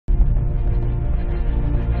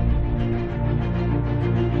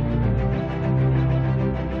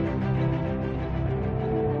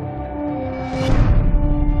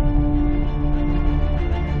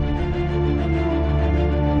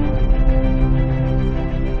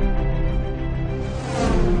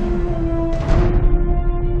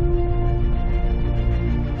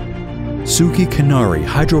Suki Kinari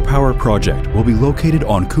Hydropower project will be located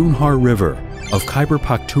on Kunhar River of Khyber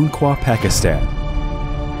Pakhtunkhwa, Pakistan.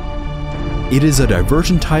 It is a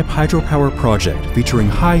diversion-type hydropower project featuring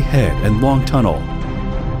high head and long tunnel.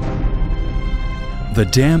 The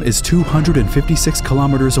dam is 256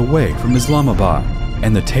 kilometers away from Islamabad,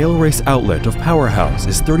 and the tail race outlet of Powerhouse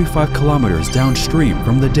is 35 kilometers downstream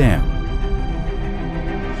from the dam.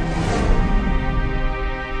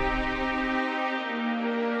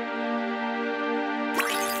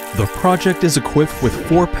 The project is equipped with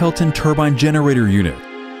 4 Pelton turbine generator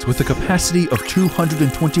units with a capacity of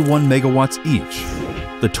 221 megawatts each.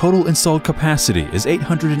 The total installed capacity is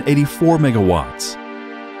 884 megawatts.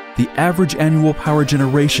 The average annual power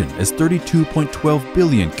generation is 32.12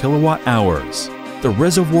 billion kilowatt hours. The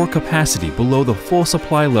reservoir capacity below the full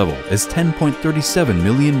supply level is 10.37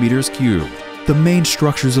 million meters cubed. The main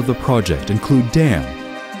structures of the project include dam,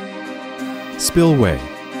 spillway,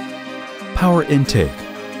 power intake,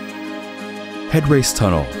 head race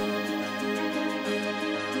tunnel,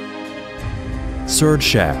 surge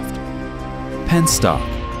shaft, penstock,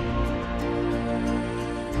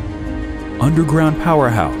 underground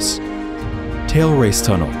powerhouse, tail race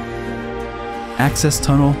tunnel, access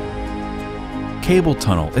tunnel, cable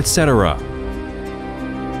tunnel, etc.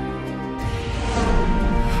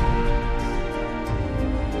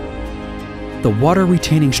 The water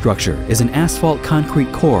retaining structure is an asphalt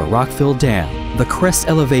concrete core rock-filled dam. The crest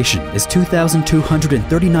elevation is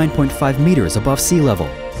 2,239.5 meters above sea level.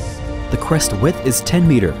 The crest width is 10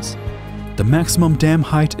 meters. The maximum dam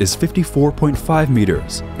height is 54.5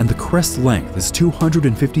 meters, and the crest length is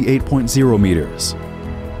 258.0 meters.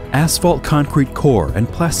 Asphalt concrete core and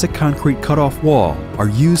plastic concrete cutoff wall are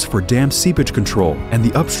used for dam seepage control, and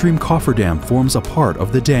the upstream cofferdam forms a part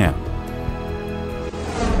of the dam.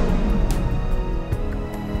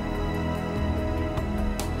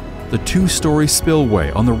 The 2-story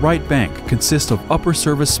spillway on the right bank consists of upper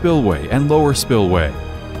surface spillway and lower spillway.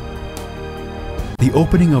 The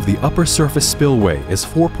opening of the upper surface spillway is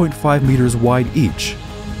 4.5 meters wide each,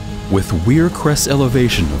 with weir crest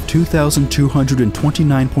elevation of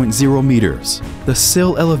 2,229.0 meters. The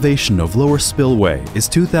sill elevation of lower spillway is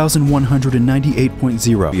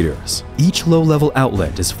 2,198.0 meters. Each low-level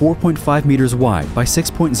outlet is 4.5 meters wide by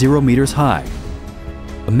 6.0 meters high.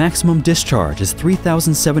 The maximum discharge is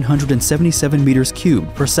 3,777 meters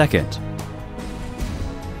cubed per second.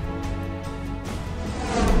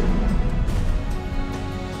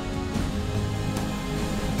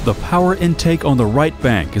 The power intake on the right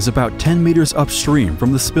bank is about 10 meters upstream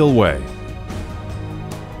from the spillway.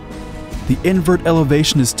 The invert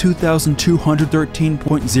elevation is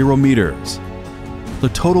 2,213.0 meters. The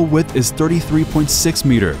total width is 33.6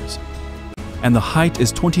 meters, and the height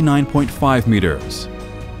is 29.5 meters.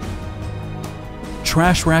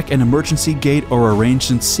 Trash rack and emergency gate are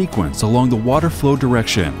arranged in sequence along the water flow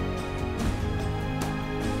direction.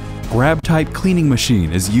 Grab-type cleaning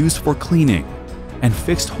machine is used for cleaning, and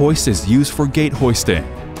fixed hoist is used for gate hoisting.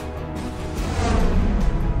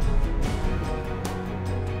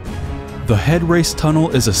 The head race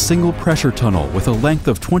tunnel is a single pressure tunnel with a length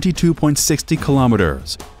of 22.60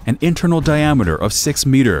 kilometers, an internal diameter of 6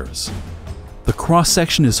 meters. The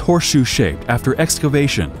cross-section is horseshoe-shaped after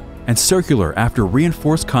excavation and circular after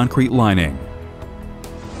reinforced concrete lining.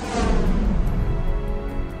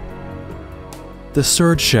 The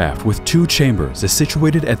surge shaft with 2 chambers is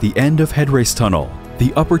situated at the end of head race tunnel.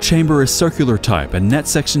 The upper chamber is circular type and net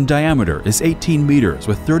section diameter is 18 meters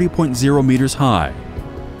with 30.0 meters high.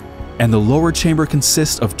 And the lower chamber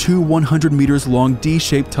consists of 2 100 meters long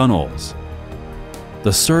D-shaped tunnels.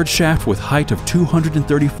 The surge shaft with height of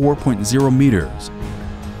 234.0 meters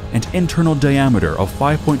and internal diameter of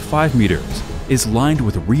 5.5 meters is lined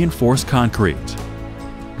with reinforced concrete.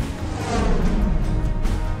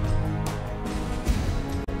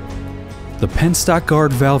 The penstock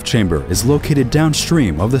guard valve chamber is located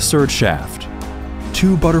downstream of the surge shaft.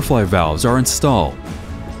 2 butterfly valves are installed.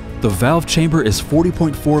 The valve chamber is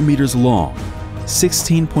 40.4 meters long,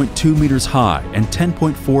 16.2 meters high, and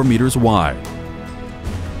 10.4 meters wide.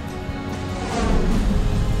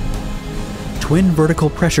 Twin vertical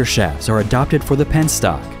pressure shafts are adopted for the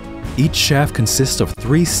penstock. Each shaft consists of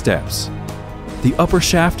 3 steps. The upper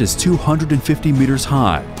shaft is 250 meters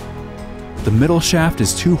high. The middle shaft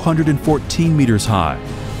is 214 meters high.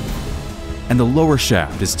 And the lower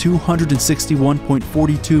shaft is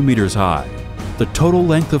 261.42 meters high. The total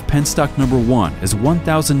length of penstock number 1 is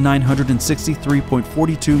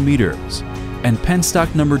 1,963.42 meters. And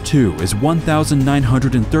penstock number 2 is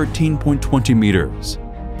 1,913.20 meters.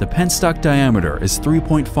 The penstock diameter is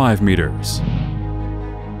 3.5 meters.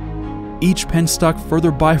 each penstock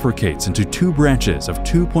further bifurcates into two branches of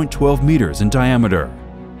 2.12 meters in diameter,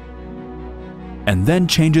 and then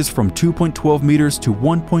changes from 2.12 meters to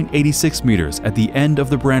 1.86 meters at the end of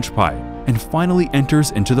the branch pipe, and finally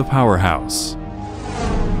enters into the powerhouse.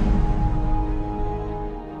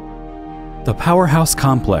 The powerhouse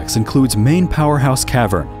complex includes main powerhouse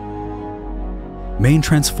cavern, main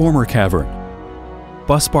transformer cavern,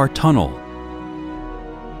 busbar tunnel,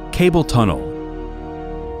 cable tunnel,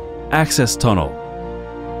 access tunnel,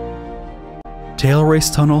 tail race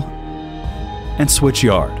tunnel, and switch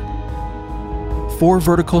yard. 4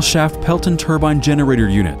 vertical shaft Pelton turbine generator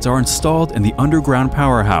units are installed in the underground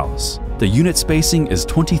powerhouse. The unit spacing is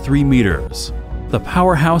 23 meters. The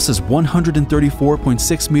powerhouse is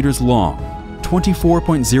 134.6 meters long,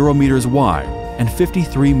 24.0 meters wide, and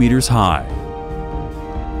 53 meters high.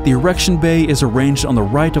 The erection bay is arranged on the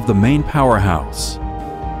right of the main powerhouse.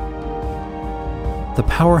 The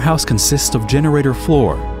powerhouse consists of generator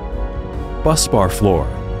floor, busbar floor,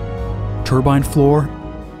 turbine floor,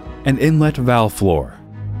 and inlet valve floor.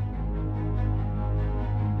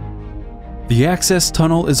 The access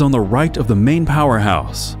tunnel is on the right of the main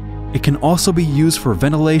powerhouse. It can also be used for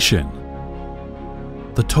ventilation.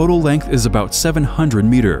 The total length is about 700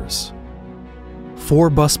 meters. 4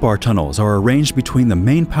 busbar tunnels are arranged between the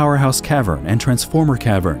main powerhouse cavern and transformer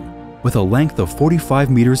cavern, with a length of 45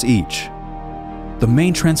 meters each. The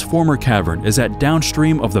main transformer cavern is at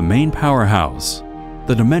downstream of the main powerhouse,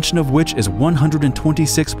 the dimension of which is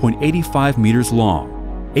 126.85 meters long,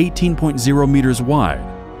 18.0 meters wide,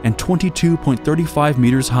 and 22.35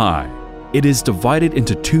 meters high. It is divided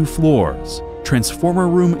into 2 floors. Transformer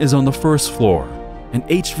room is on the first floor, and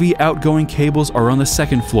HV outgoing cables are on the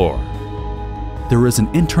second floor. There is an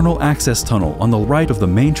internal access tunnel on the right of the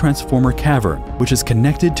main transformer cavern, which is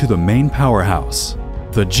connected to the main powerhouse.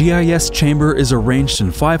 The GIS chamber is arranged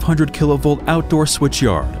in 500 kilovolt outdoor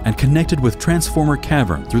switchyard and connected with transformer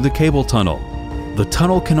cavern through the cable tunnel. The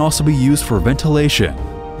tunnel can also be used for ventilation.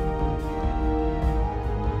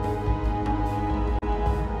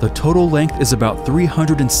 The total length is about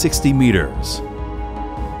 360 meters.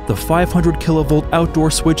 The 500 kilovolt outdoor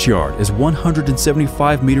switchyard is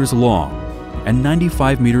 175 meters long and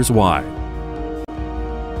 95 meters wide.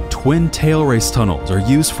 Twin tail race tunnels are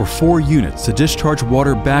used for 4 units to discharge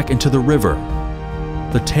water back into the river.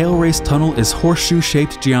 The tail race tunnel is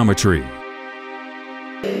horseshoe-shaped geometry.